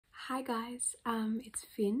Hi guys, it's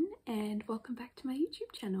Finn and welcome back to my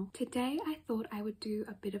YouTube channel. Today I thought I would do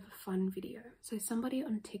a bit of a fun video. So somebody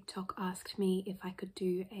on TikTok asked me if I could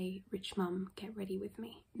do a rich mum get ready with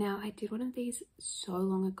me. Now I did one of these so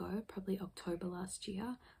long ago, probably October last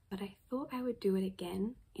year, but I thought I would do it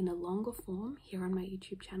again in a longer form here on my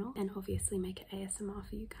YouTube channel and obviously make it ASMR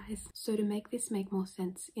for you guys. So to make this make more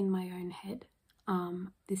sense in my own head,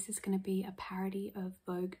 this is going to be a parody of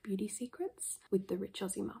Vogue Beauty Secrets with the rich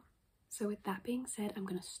Aussie mum. So with that being said, I'm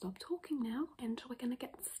going to stop talking now and we're going to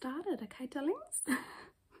get started, okay darlings?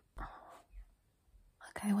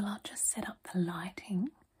 Okay, well I'll just set up the lighting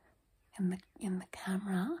in the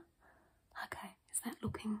camera. Okay, is that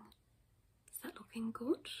looking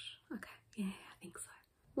good? Okay, yeah, I think so.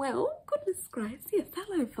 Well, goodness gracious,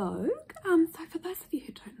 hello Vogue. So for those of you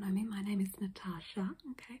who don't know me, my name is Natasha,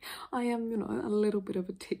 okay? I am, you know, a little bit of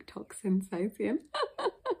a TikTok sensation.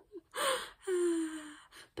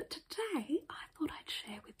 But today I thought I'd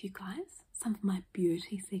share with you guys some of my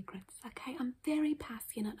beauty secrets, okay? I'm very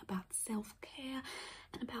passionate about self-care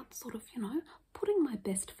and about sort of, you know, putting my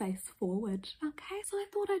best face forward, okay? So I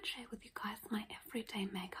thought I'd share with you guys my everyday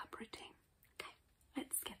makeup routine. Okay,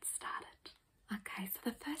 let's get started. Okay, so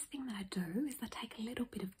the first thing that I do is I take a little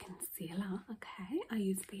bit of concealer, okay? I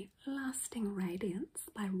use the Lasting Radiance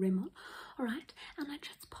by Rimmel, alright? And I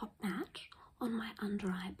just pop that on my under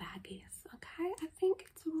eye baggies, okay? I think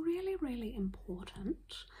it's really, really important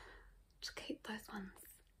to keep those ones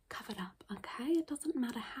covered up, okay? It doesn't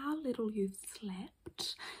matter how little you've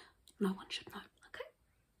slept, no one should know, okay?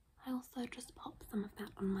 I also just pop some of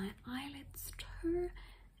that on my eyelids too.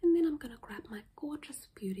 And then I'm going to grab my gorgeous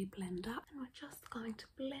beauty blender and we're just going to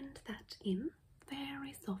blend that in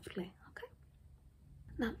very softly, okay?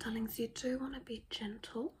 Now, darlings, you do want to be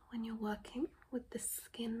gentle when you're working with the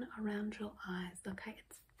skin around your eyes, okay?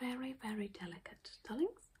 It's very, very delicate,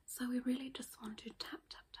 darlings. So we really just want to tap,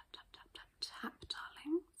 tap, tap, tap, tap, tap, tap,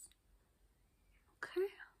 darlings. Okay?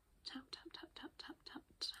 Tap, tap, tap, tap, tap, tap,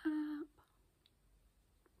 tap.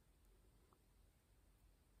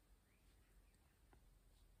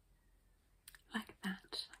 Like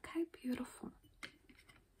that, okay, beautiful.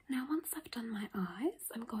 Now once I've done my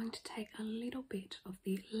eyes, I'm going to take a little bit of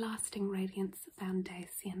the Lasting Radiance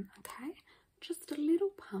foundation, okay? Just a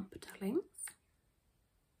little pump, darlings,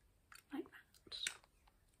 like that.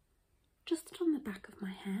 Just on the back of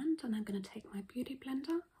my hand, and I'm going to take my beauty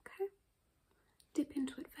blender, okay? Dip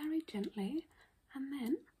into it very gently, and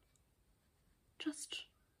then just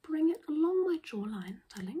bring it along my jawline,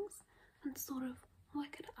 darlings, and sort of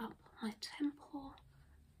work it up my temple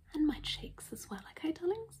and my cheeks as well, okay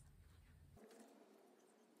darlings?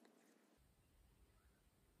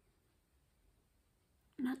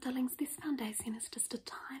 Now darlings, this foundation is just a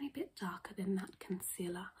tiny bit darker than that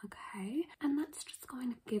concealer, okay? And that's just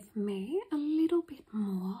going to give me a little bit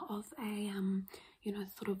more of a, you know,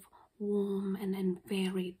 sort of warm and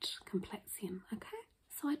varied complexion, okay?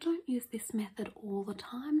 So I don't use this method all the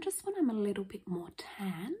time, just when I'm a little bit more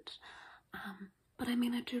tanned. But I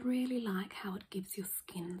mean, I do really like how it gives your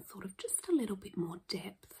skin sort of just a little bit more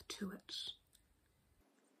depth to it.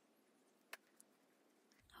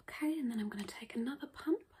 Okay, and then I'm going to take another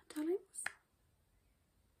pump, darlings.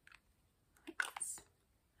 Like this.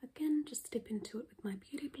 Again, just dip into it with my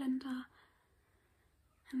beauty blender.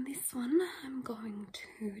 And this one, I'm going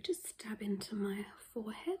to just dab into my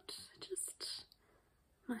forehead, just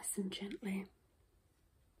nice and gently.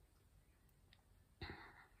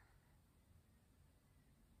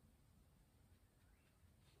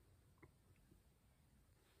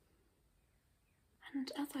 And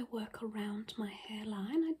as I work around my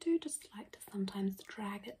hairline, I do just like to sometimes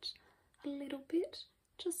drag it a little bit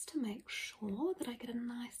just to make sure that I get a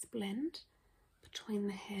nice blend between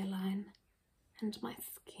the hairline and my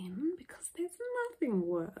skin, because there's nothing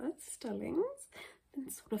worse, darlings, than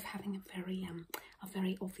sort of having a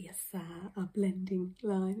very obvious blending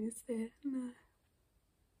line, is there? No.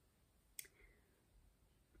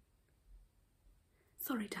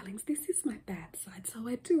 Sorry darlings, this is my bad side, so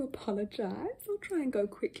I do apologise. I'll try and go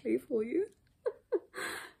quickly for you.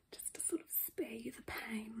 Just to sort of spare you the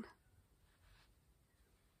pain.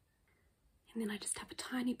 And then I just have a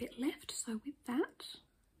tiny bit left, so with that,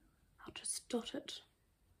 I'll just dot it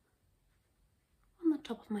on the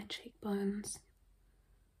top of my cheekbones.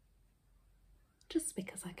 Just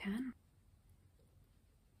because I can.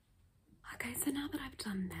 Okay, so now that I've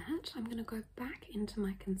done that, I'm going to go back into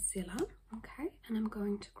my concealer, okay, and I'm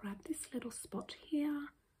going to grab this little spot here,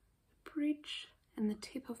 the bridge and the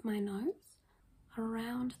tip of my nose,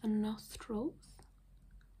 around the nostrils,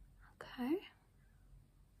 okay,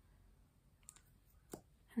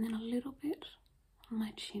 and then a little bit on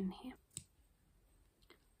my chin here.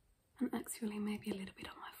 And actually maybe a little bit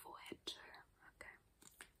on my forehead too. Okay,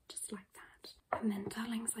 just like that. And then,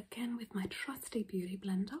 darlings, again with my trusty beauty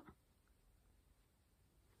blender,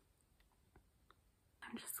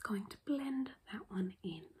 I'm just going to blend that one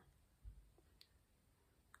in.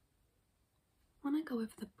 When I go over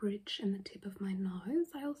the bridge and the tip of my nose,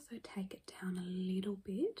 I also take it down a little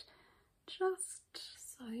bit, just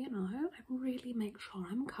so, you know, I really make sure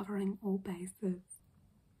I'm covering all bases.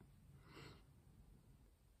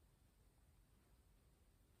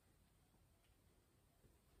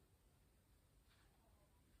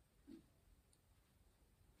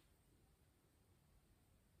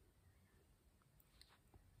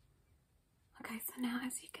 Okay, so now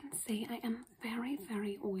as you can see, I am very,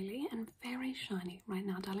 very oily and very shiny right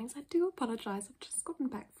now, darlings. I do apologise, I've just gotten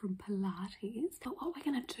back from Pilates. But what we're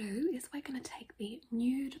going to do is we're going to take the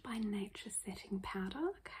Nude by Nature setting powder,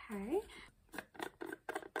 okay?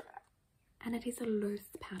 And it is a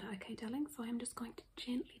loose powder, okay, darling? So I'm just going to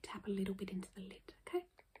gently tap a little bit into the lid, okay?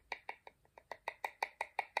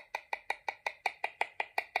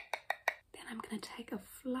 Then I'm going to take a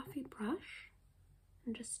fluffy brush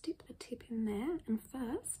and just dip the tip in there. And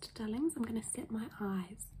first, darlings, I'm going to set my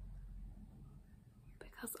eyes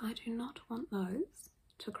because I do not want those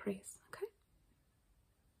to crease, okay?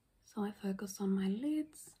 So I focus on my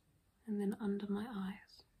lids and then under my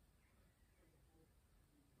eyes.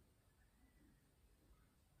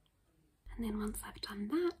 And then once I've done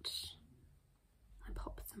that, I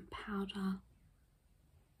pop some powder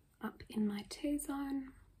up in my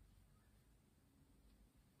T-zone,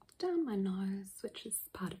 down my nose, which is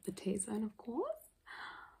part of the T-zone, of course,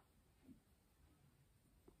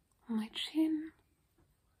 on my chin,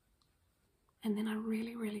 and then I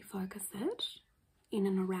really, really focus it in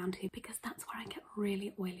and around here because that's where I get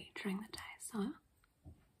really oily during the day. So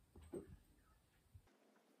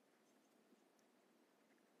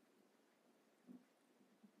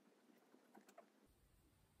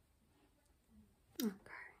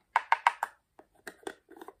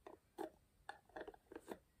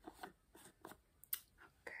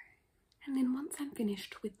and then once I'm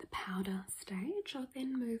finished with the powder stage, I'll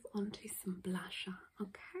then move on to some blusher,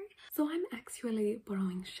 okay? So I'm actually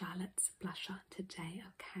borrowing Charlotte's blusher today,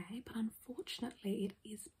 okay? But unfortunately it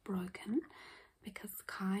is broken because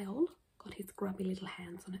Kyle got his grubby little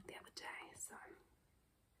hands on it the other day. So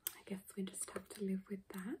I guess we just have to live with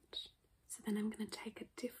that. So then I'm going to take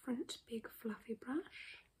a different big fluffy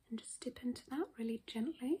brush and just dip into that really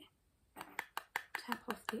gently. Tap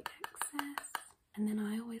off the excess. And then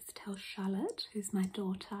I always tell Charlotte, who's my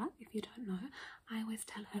daughter, if you don't know, I always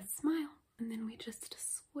tell her smile. And then we just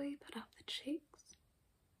sweep it up the cheeks.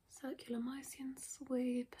 Circular motion,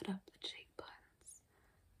 sweep it up the cheekbones.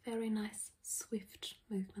 Very nice, swift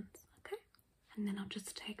movements, okay? And then I'll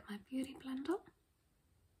just take my beauty blender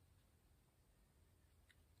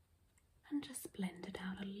and just blend it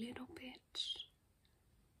out a little bit.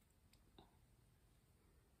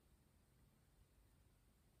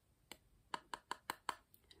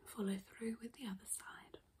 Follow through with the other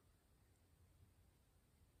side.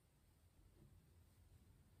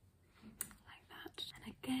 Like that.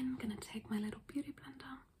 And again, I'm going to take my little beauty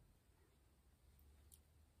blender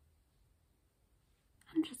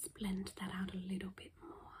and just blend that out a little bit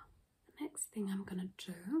more. The next thing I'm going to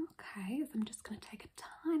do, okay, is I'm just going to take a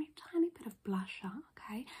tiny, tiny bit of blusher,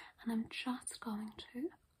 okay, and I'm just going to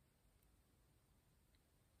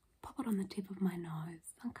pop it on the tip of my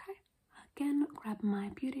nose, okay? Again, grab my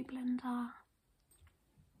beauty blender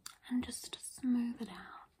and just smooth it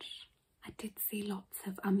out. I did see lots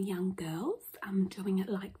of young girls doing it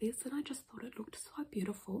like this, and I just thought it looked so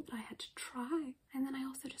beautiful that I had to try. And then I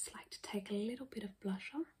also just like to take a little bit of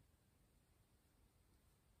blusher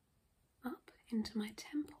up into my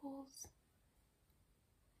temples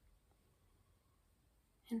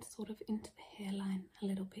and sort of into the hairline a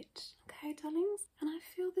little bit, okay, darlings? And I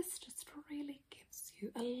feel this just really gives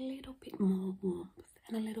you a little bit more warmth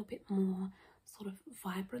and a little bit more sort of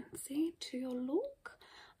vibrancy to your look.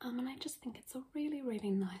 And I just think it's a really, really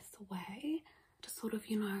nice way to sort of,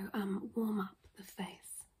 you know, warm up the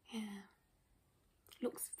face. Yeah,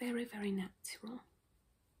 looks very, very natural.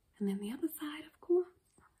 And then the other side, of course,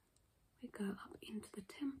 we go up into the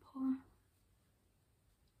temple,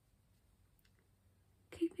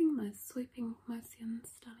 keeping those sweeping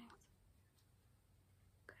motions, darlings.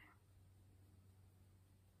 Okay.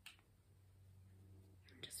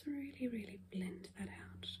 And just really, really blend that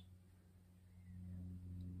out.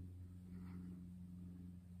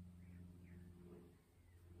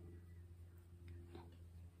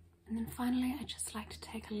 And then finally, I just like to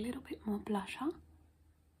take a little bit more blusher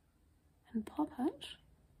and pop it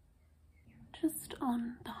just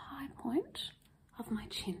on the high point of my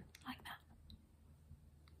chin, like that.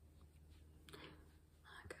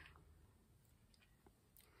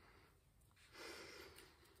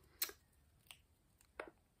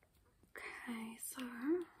 Okay, so,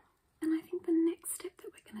 and I think the next step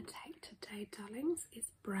that we're going to take today, darlings,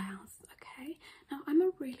 is brows, okay? Now, I'm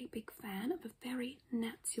a really big fan of a very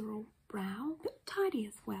natural brow, but tidy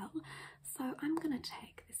as well. So I'm going to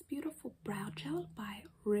take this beautiful brow gel by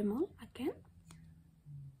Rimmel again,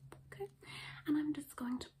 okay? And I'm just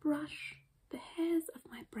going to brush the hairs of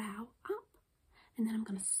my brow up, and then I'm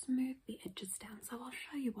going to smooth the edges down. So I'll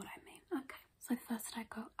show you what I mean, okay? So first I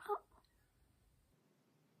go up,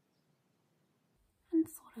 and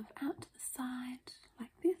sort of out to the side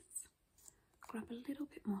like this. Grab a little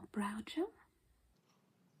bit more brow gel.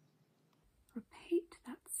 Repeat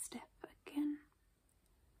that step again,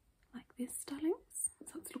 like this, darlings.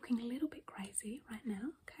 So it's looking a little bit crazy right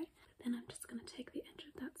now, okay? Then I'm just going to take the edge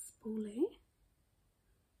of that spoolie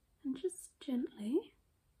and just gently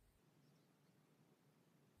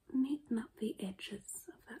neaten up the edges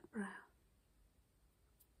of that brow.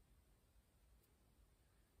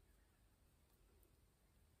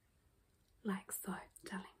 Like so,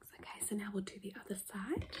 darlings. Okay, so now we'll do the other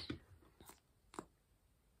side.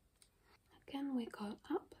 Again, we go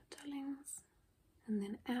up, darlings, and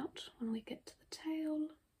then out when we get to the tail,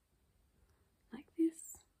 like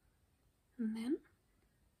this, and then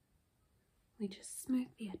we just smooth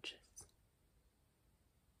the edges.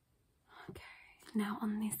 Okay, now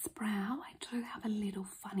on this brow, I do have a little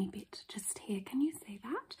funny bit just here. Can you see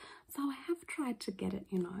that? So I have tried to get it,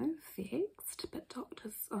 you know, fixed, but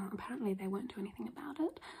doctors, apparently they won't do anything about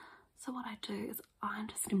it. So what I do is I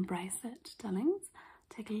just embrace it, darlings.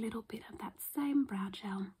 Take a little bit of that same brow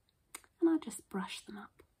gel and I just brush them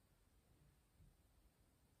up.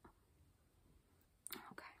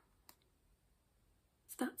 Okay.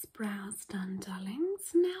 So that's brows done,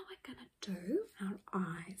 darlings. Now we're going to do our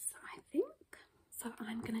eyes, I think. So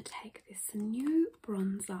I'm going to take this new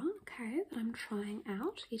bronzer, okay, that I'm trying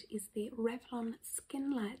out. It is the Revlon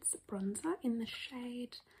Skin Lights bronzer in the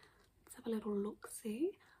shade, let's have a little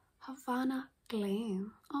look-see, Havana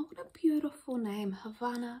Glam. Oh, what a beautiful name,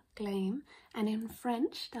 Havana Glam. And in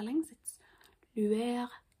French, darlings, it's Lueur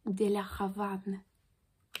de la Havane.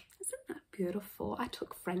 Isn't that beautiful? I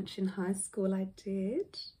took French in high school, I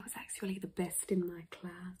did. I was actually the best in my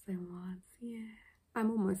class, I was, yeah. I'm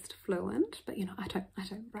almost fluent, but you know, I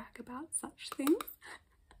don't brag about such things.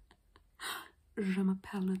 Je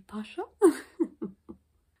m'appelle Natasha.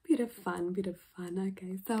 Bit of fun,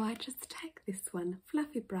 okay. So I just take this one,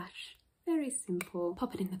 fluffy brush, very simple,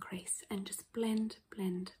 pop it in the crease and just blend,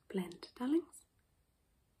 blend, blend, darlings.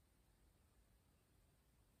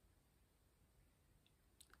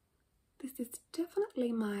 This is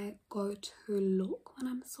definitely my go-to look when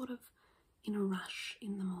I'm sort of in a rush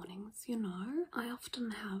in the mornings, you know. I often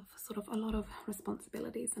have sort of a lot of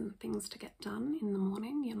responsibilities and things to get done in the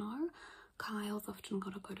morning, you know. Kyle's often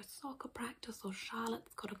got to go to soccer practice, or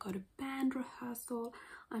Charlotte's got to go to band rehearsal.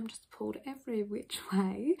 I'm just pulled every which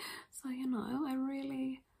way. So, you know, I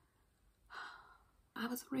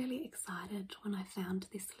was really excited when I found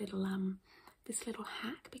this little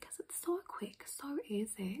hack, because it's so quick, so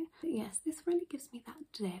easy. But yes, this really gives me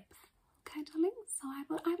that depth. Okay, darling, so I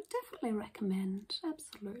would definitely recommend,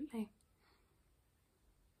 absolutely.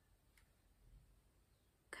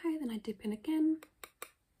 Okay, then I dip in again,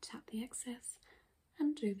 tap the excess,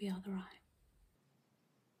 and do the other eye.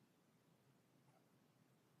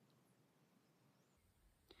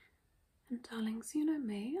 And darlings, you know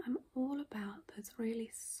me, I'm all about those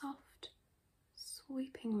really soft,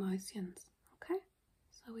 sweeping motions, okay?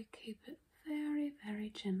 So we keep it very,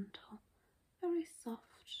 very gentle, very soft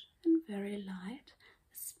and very light,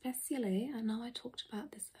 especially, I know I talked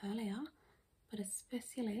about this earlier, but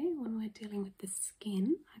especially when we're dealing with the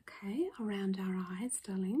skin, okay, around our eyes,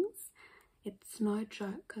 darlings. It's no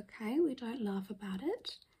joke, okay? We don't laugh about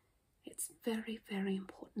it. It's very, very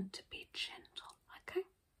important to be gentle, okay?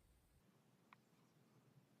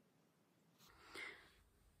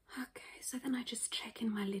 Okay, so then I just check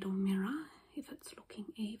in my little mirror if it's looking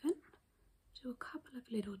even. Do a couple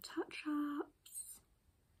of little touch-ups.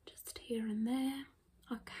 Just here and there.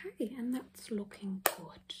 Okay, and that's looking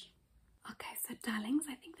good. Okay, so darlings,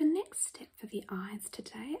 I think the next step for the eyes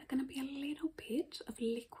today are going to be a little bit of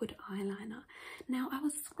liquid eyeliner. Now, I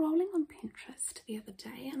was scrolling on Pinterest the other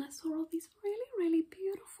day and I saw all these really, really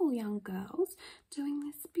beautiful young girls doing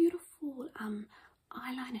this beautiful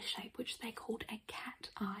eyeliner shape, which they called a cat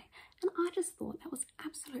eye. And I just thought that was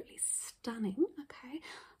absolutely stunning, okay?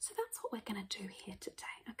 So that's what we're going to do here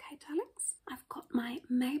today, okay, darlings?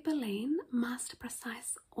 Maybelline Master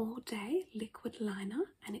Precise All Day Liquid Liner,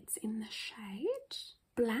 and it's in the shade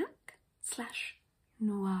Black /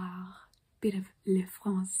 Noir. Bit of Le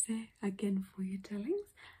Français again for you, darlings.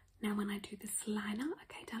 Now when I do this liner,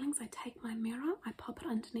 okay, darlings, I take my mirror, I pop it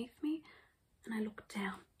underneath me, and I look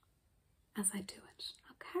down as I do it,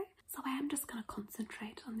 okay? So I am just going to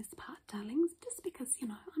concentrate on this part, darlings, just because, you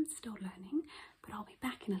know, I'm still learning, but I'll be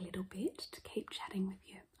back in a little bit to keep chatting with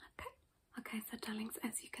you, okay? Okay, so darlings,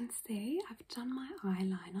 as you can see, I've done my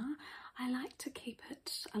eyeliner. I like to keep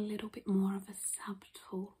it a little bit more of a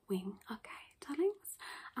subtle wing, okay, darlings?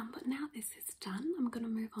 But now this is done, I'm going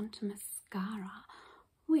to move on to mascara,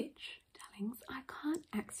 which, darlings, I can't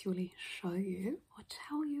actually show you or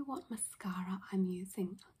tell you what mascara I'm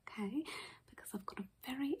using, okay? Because I've got a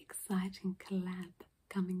very exciting collab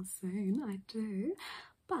coming soon, I do.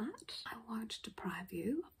 But I won't deprive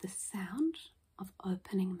you of the sound of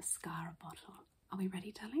opening a mascara bottle. Are we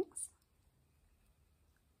ready, darlings?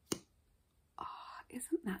 Oh,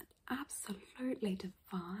 isn't that absolutely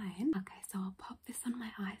divine? Okay, so I'll pop this on my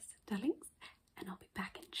eyes, darlings, and I'll be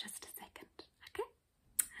back in just a second, okay?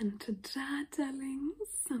 And ta-da, darlings,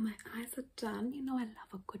 so my eyes are done. You know I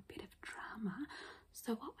love a good bit of drama.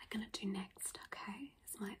 So what we're going to do next, okay,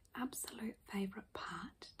 is my absolute favourite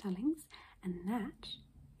part, darlings, and that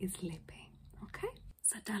is lippy, okay?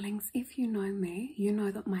 So, darlings, if you know me, you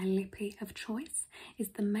know that my lippy of choice is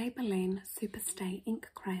the Maybelline Superstay Ink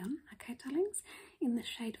Crayon, okay, darlings, in the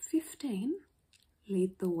shade 15,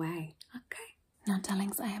 Lead the Way, okay? Now,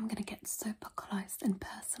 darlings, I am going to get super close and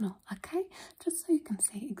personal, okay? Just so you can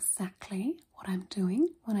see exactly what I'm doing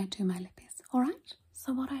when I do my lippies, alright?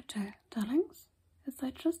 So what I do, darlings, is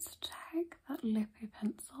I just take that lippy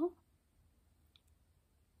pencil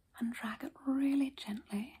and drag it really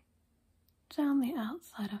gently down the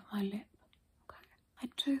outside of my lip, okay? I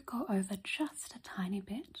do go over just a tiny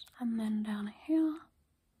bit, and then down here,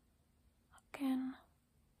 again,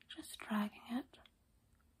 just dragging it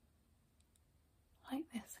like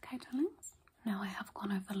this, okay, darlings? Now I have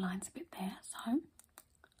gone over the lines a bit there, so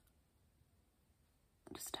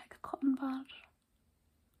just take a cotton bud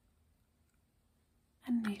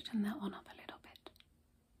and neaten that one up a little bit.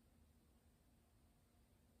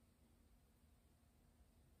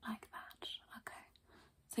 Like that, okay.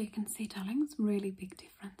 So you can see, darlings, really big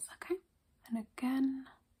difference, okay? And again,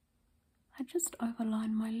 I just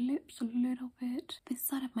overline my lips a little bit. This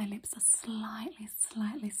side of my lips are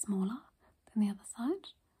slightly smaller than the other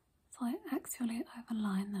side, so I actually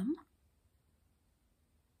overline them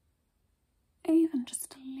even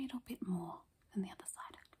just a little bit more than the other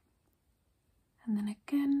side. And then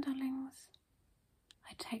again, darlings,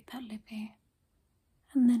 I take that lippy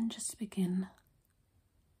and then just begin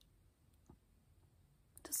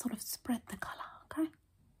to sort of spread the colour, okay?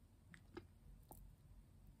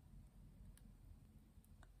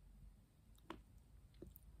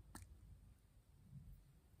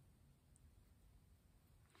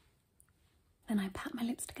 Then I pat my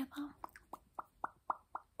lips together.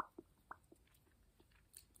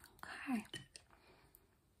 Okay.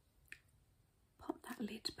 Pop that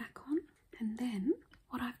lid back on, and then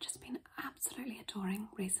what I've just been absolutely adoring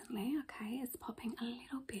recently, okay, is popping a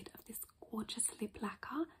little bit of this gorgeous lip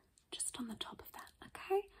lacquer just on the top of that,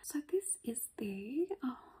 okay? So this is the,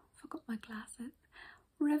 oh, forgot my glasses,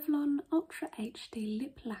 Revlon Ultra HD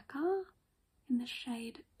Lip Lacquer in the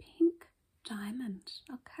shade Pink Diamond,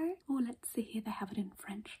 okay? Oh, let's see here, they have it in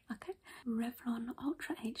French, okay? Revlon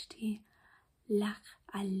Ultra HD Lacquer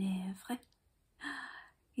à Lèvres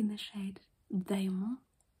in the shade Diamond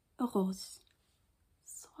Rose.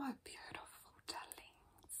 So beautiful,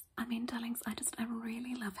 darlings. I mean, darlings, I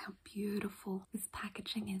really love how beautiful this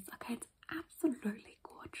packaging is, okay? It's absolutely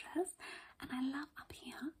gorgeous. And I love up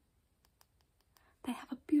here, they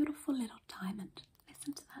have a beautiful little diamond.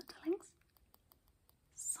 Listen to that, darlings.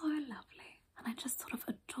 So lovely. And I just sort of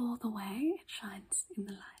adore the way it shines in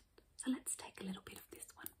the light. So let's take a little bit of this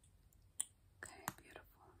one. Okay,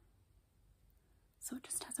 beautiful. So it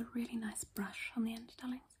just has a really nice brush on the end,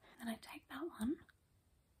 darlings. And I take that one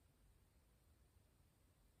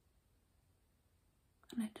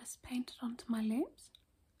and I just paint it onto my lips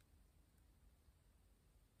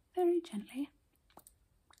very gently.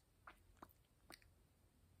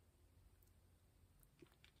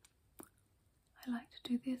 I like to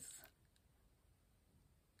do this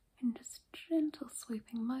in just gentle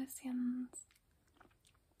sweeping motions,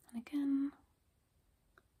 and again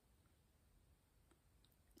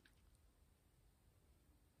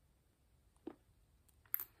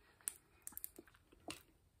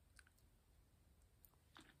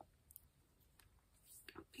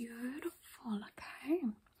beautiful, okay.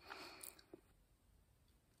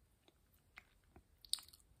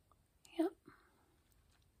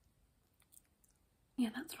 Yeah,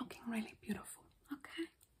 that's looking really beautiful. Okay.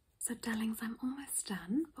 So darlings, I'm almost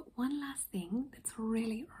done, but one last thing that's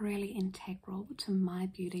really, really integral to my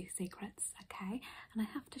beauty secrets, okay? And I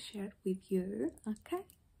have to share it with you, okay?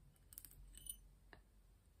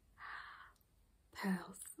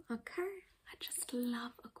 Pearls, okay? I just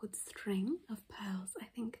love a good string of pearls. I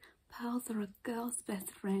think pearls are a girl's best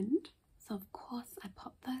friend. So of course I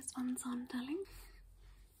pop those ones on, darling.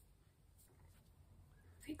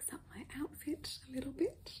 Fix up my outfit a little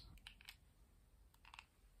bit.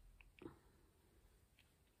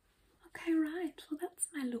 Okay, right, well that's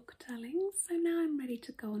my look, darling. So now I'm ready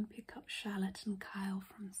to go and pick up Charlotte and Kyle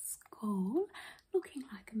from school, looking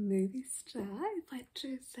like a movie star, if I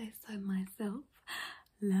do say so myself.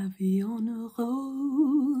 La vie en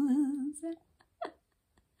rose.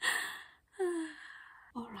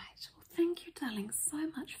 Alright, well thank you, darling, so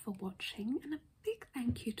much for watching, and a big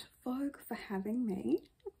thank you to Vogue for having me.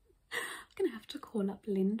 I'm gonna have to call up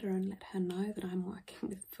Linda and let her know that I'm working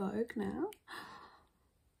with Vogue now.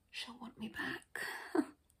 She'll want me back.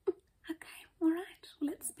 Okay, alright, well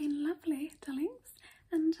it's been lovely, darlings,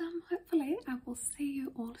 and hopefully I will see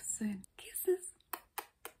you all soon. Kisses.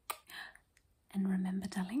 And remember,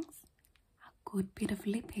 darlings, a good bit of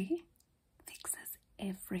lippy fixes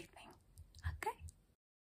everything, okay?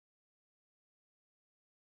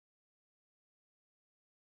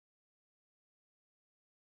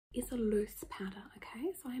 Is a loose powder,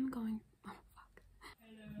 okay? So I'm going, oh fuck.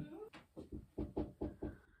 Hello?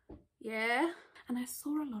 Yeah? And I saw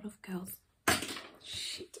a lot of girls.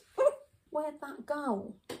 Shit. Where'd that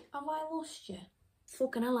go? Have I lost you?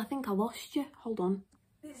 Fucking hell, I think I lost you. Hold on.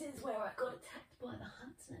 This is where I got attacked by the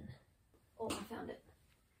huntsman. Oh, I found it.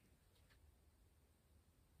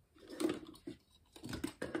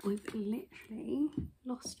 I've literally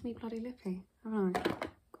lost me bloody lippy. Haven't I?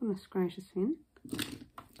 Goodness gracious, Finn.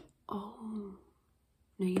 Oh.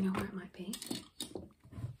 No, you know where it might be.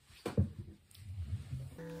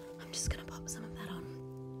 I'm just gonna pop some of that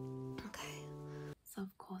on. Okay. So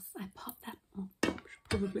of course I pop that. Oh,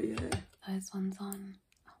 probably those ones on.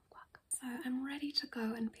 Oh fuck. So I'm ready to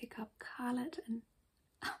go and pick up Scarlett and.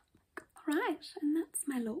 Oh my god. Alright, and that's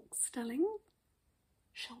my looks, darling.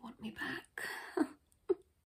 She'll want me back.